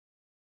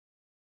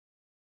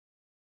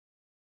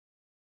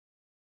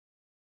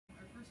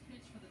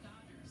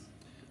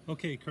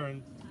Okay,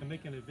 Karen, I'm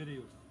making a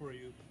video for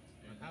you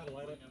on how to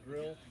light up the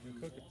grill and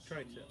cook a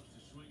tri-tip.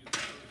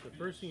 The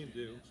first thing you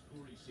do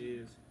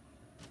is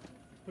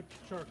put the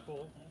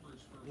charcoal,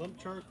 lump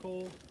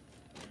charcoal,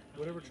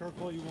 whatever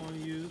charcoal you want to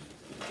use.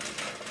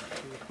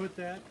 You put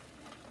that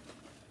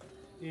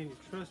in your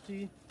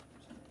trusty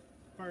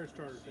fire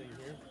starter thing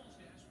here.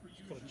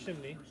 It's called a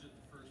chimney.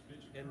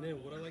 And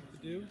then what I like to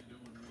do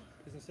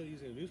is, instead of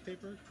using a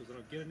newspaper, because I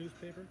don't get a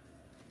newspaper,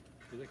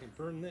 is I can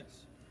burn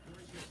this.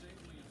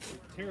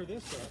 Tear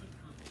this up,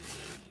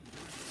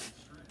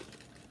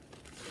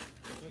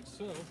 like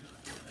so.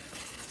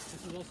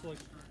 This is also like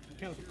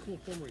kind of a cool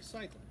form of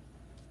recycling.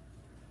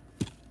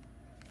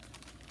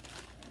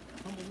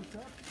 Tumble this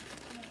up.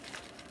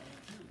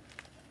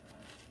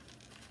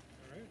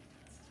 Alright.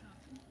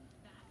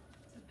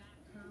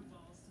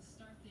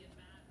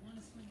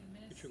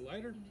 Get your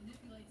lighter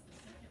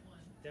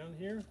down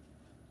here,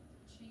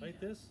 light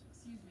this,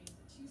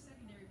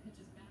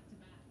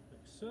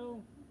 like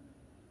so.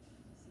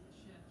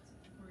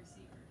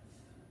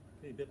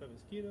 Any bit by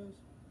mosquitoes.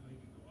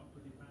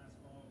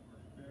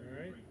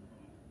 Alright.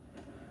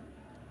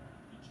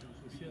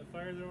 You see that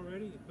fire there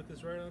already? You put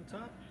this right on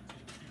top.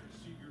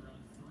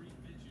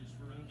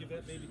 And give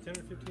that maybe 10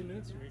 or 15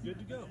 minutes and you're good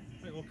to go.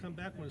 Alright, we'll come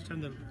back when it's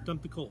time to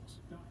dump the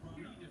coals.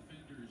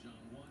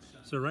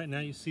 So right now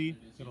you see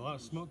got a lot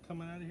of smoke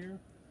coming out of here.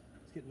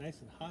 It's getting nice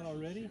and hot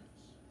already.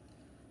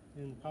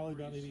 In probably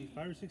about maybe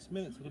 5 or 6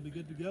 minutes it'll be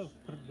good to go.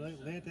 Lay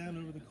it down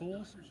over the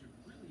coals.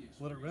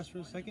 Let it rest for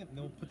a second, and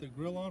then we'll put the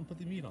grill on, put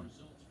the meat on.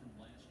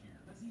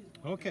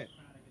 Okay,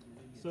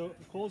 so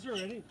the coals are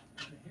ready.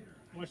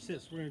 Watch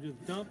this, we're gonna do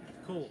the dump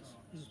coals.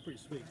 This is pretty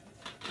sweet.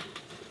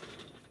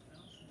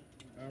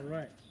 All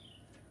right,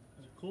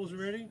 the coals are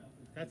ready.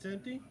 That's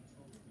empty.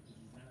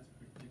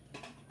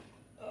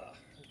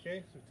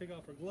 Okay, so take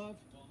off our glove.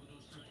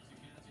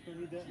 Don't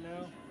need that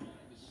now.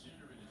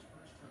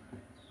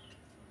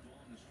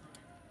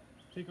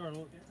 Take our,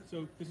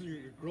 so this is your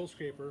grill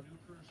scraper.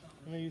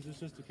 I'm going to use this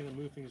just to kind of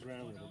move things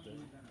around a little bit.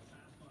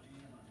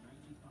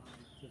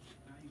 So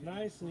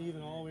nice and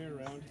even all the way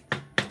around.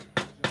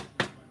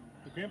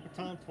 The Grandpa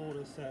Tom told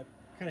us that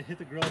kind of hit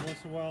the grill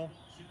once in a while.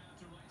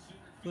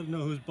 Let him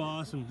know who's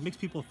boss and makes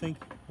people think,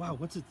 wow,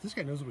 what's it? This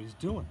guy knows what he's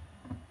doing.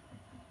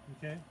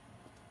 Okay.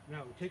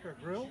 Now we take our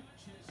grill.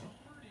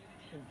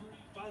 And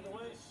by the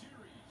way,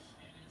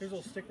 here's a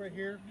little stick right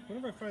here.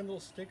 Whenever I find little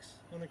sticks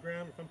on the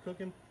ground, if I'm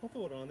cooking, I'll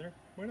throw it on there.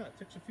 Why not? It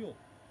takes some fuel.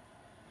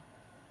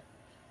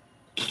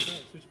 Alright, so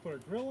we just put our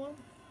grill on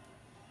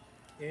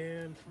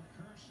and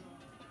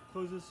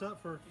close this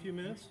up for a few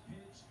minutes.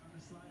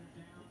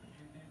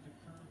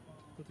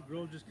 Let the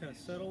grill just kind of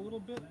settle a little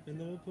bit, and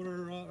then we'll put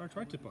our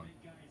tri-tip on.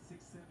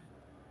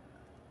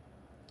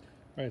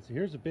 Alright, so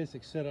here's a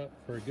basic setup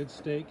for a good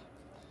steak.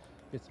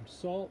 Get some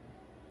salt,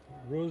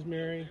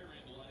 rosemary,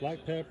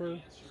 black pepper,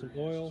 some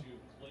oil,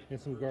 and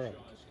some garlic.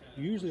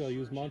 Usually I'll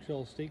use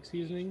Montreal steak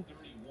seasoning,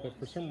 but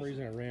for some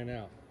reason I ran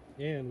out.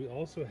 And we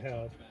also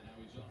have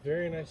a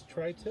very nice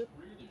tri-tip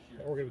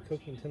that we're going to be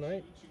cooking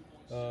tonight.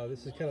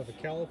 This is kind of a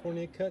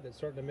California cut that's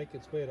starting to make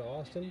its way to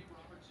Austin.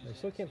 I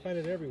still can't find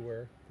it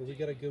everywhere, but we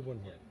got a good one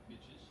here.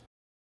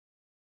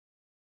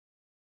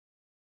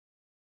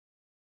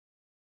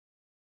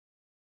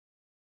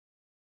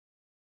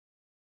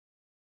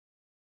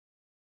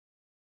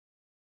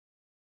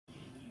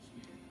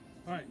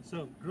 Alright,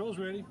 so grill's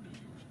ready.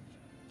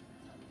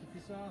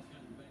 Take this off.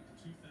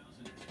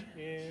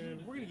 And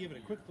we're going to give it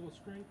a quick little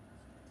scrape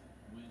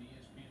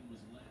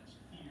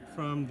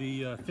from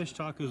the fish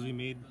tacos we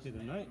made the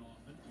other night.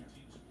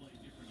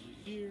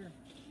 Here.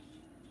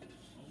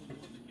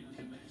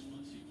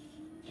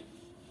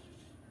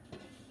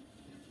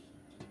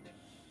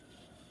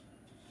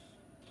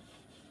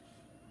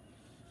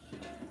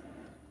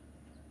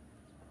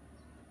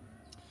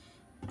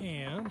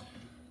 And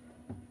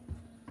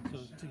so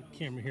take the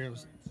camera here. You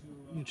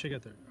can check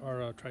out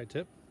our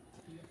tri-tip.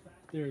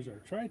 There's our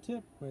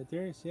tri-tip right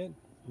there. You see it?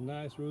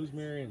 Nice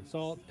rosemary and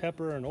salt,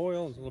 pepper and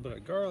oil, and a little bit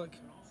of garlic.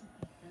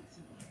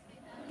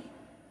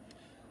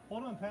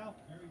 Hold on, pal.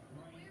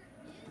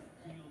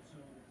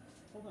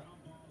 Hold on.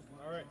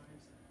 All right.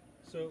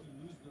 So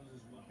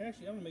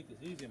actually, I'm gonna make this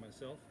easy on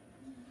myself.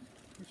 I'm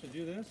just gonna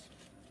do this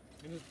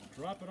and just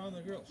drop it on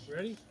the grill.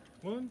 Ready?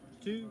 1,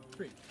 2,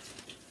 3.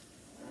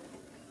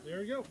 There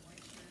we go.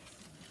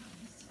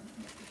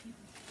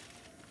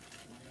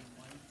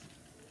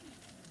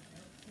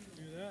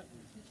 Do that.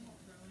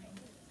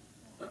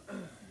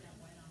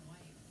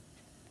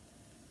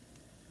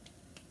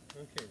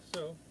 Okay,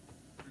 so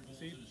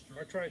see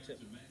our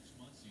tri-tip,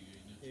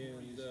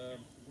 and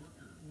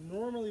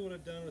normally would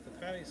have done with the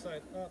fatty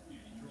side up.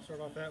 Start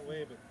off that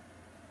way, but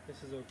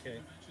this is okay.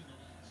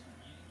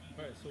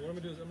 All right, so what I'm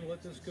gonna do is I'm gonna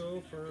let this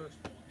go for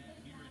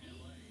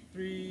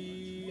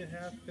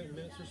 3.5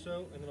 minutes or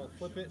so, and then I'll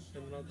flip it,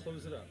 and then I'll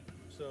close it up.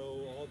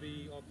 So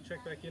I'll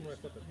check back in when I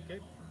flip it. Okay,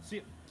 see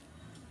you.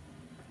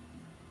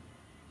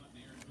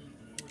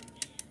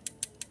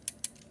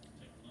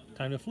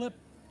 Time to flip.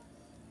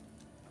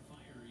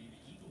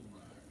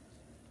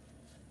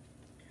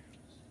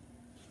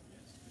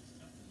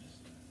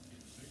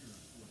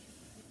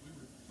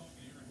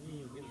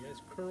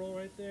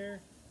 right there.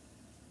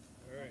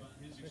 All right.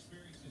 His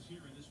experiences here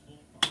in this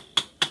ballpark.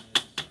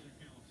 Southern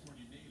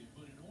California native,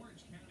 but an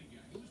Orange County guy.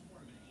 He was more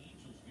of an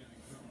Angels guy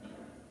growing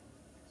up.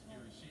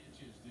 Gary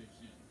Sanchez digs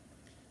in.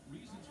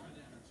 Reasons for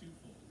that are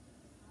twofold.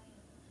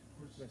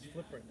 Of course, Let's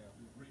flip right now.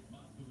 The great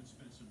Bob Boone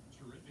spent some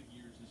terrific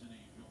years as an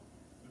Angel,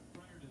 but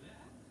prior to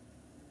that,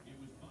 it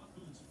was Bob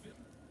Boone's fifth.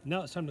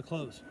 Now it's time to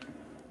close.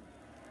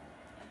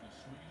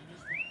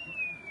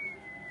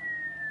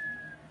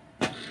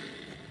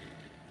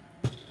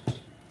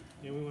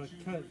 And we want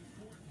to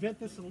vent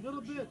this a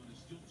little bit.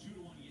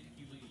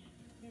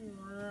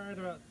 Right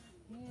about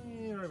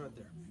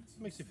there.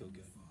 Makes you feel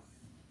good.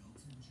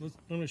 I'm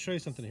going to show you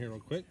something here real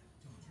quick.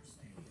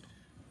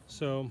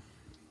 So,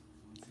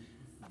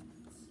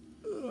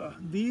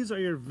 these are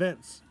your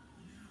vents,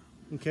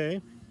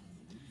 okay?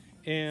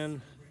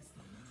 And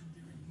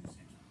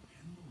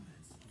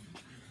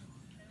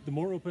the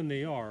more open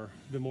they are,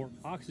 the more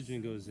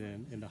oxygen goes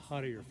in and the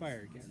hotter your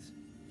fire gets.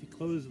 If you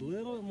close a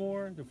little bit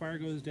more, the fire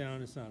goes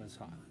down, it's not as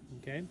hot,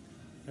 okay?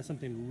 That's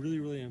something really,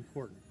 really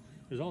important.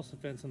 There's also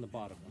vents on the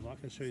bottom. I'm not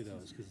going to show you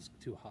those because it's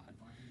too hot.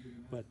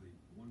 But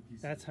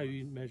that's how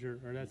you measure,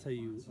 or that's how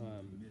you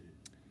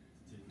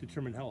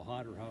determine how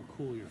hot or how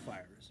cool your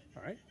fire is.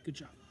 All right, good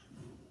job.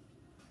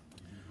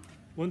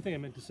 One thing I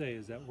meant to say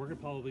is that we're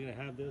probably going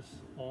to have this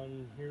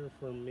on here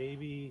for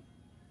maybe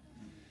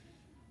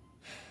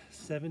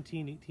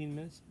 17, 18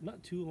 minutes,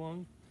 not too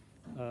long.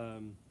 I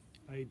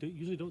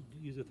usually don't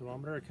use a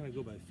thermometer. I kind of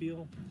go by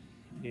feel,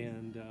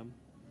 and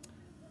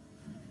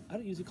I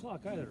don't use a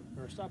clock either,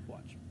 or a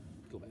stopwatch.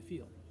 Go by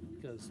feel,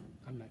 because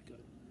I'm not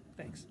good.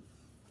 Thanks.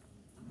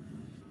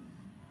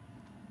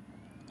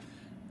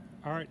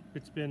 All right,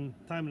 it's been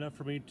time enough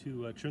for me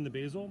to trim the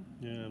basil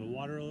and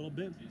water a little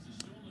bit,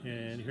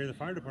 and here the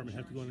fire department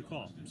have to go on a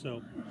call.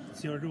 So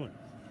let's see how we're doing.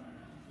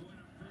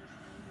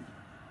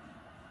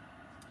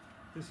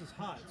 This is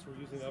hot, so we're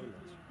using oven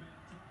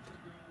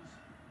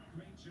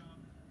mitts.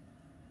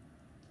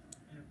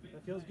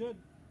 That feels good.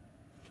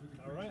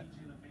 All right.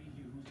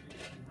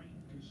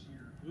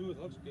 Ooh,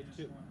 it looks good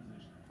too.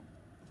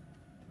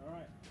 All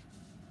right.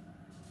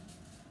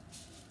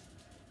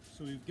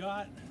 So we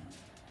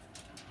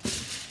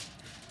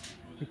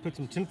put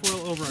some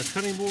tinfoil over our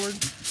cutting board.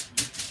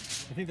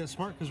 I think that's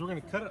smart because we're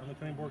going to cut it on the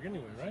cutting board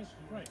anyway, right?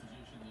 Right.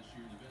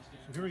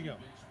 So here we go.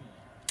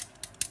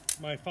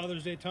 My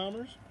Father's Day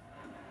Tommers.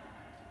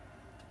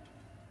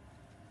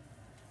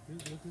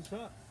 Look this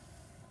up.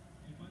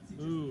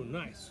 Ooh,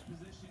 nice.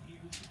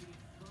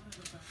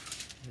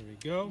 There we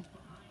go.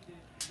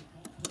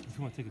 If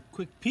you want to take a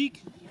quick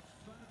peek,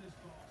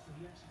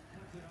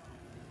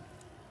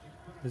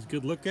 let's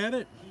good look at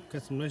it.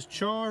 Got some nice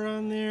char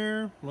on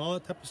there and all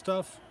that type of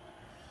stuff.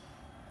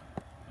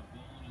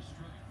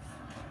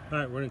 All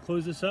right, we're gonna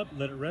close this up,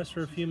 let it rest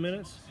for a few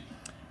minutes,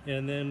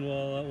 and then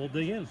we'll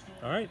dig in.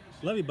 All right,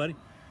 love you, buddy.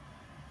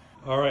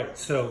 All right,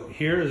 so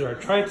here is our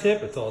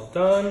tri-tip. It's all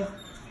done,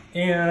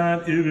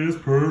 and it is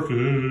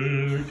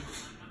perfect,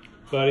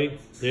 buddy.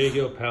 There you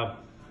go, pal.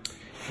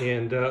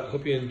 And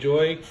hope you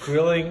enjoy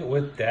grilling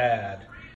with Dad.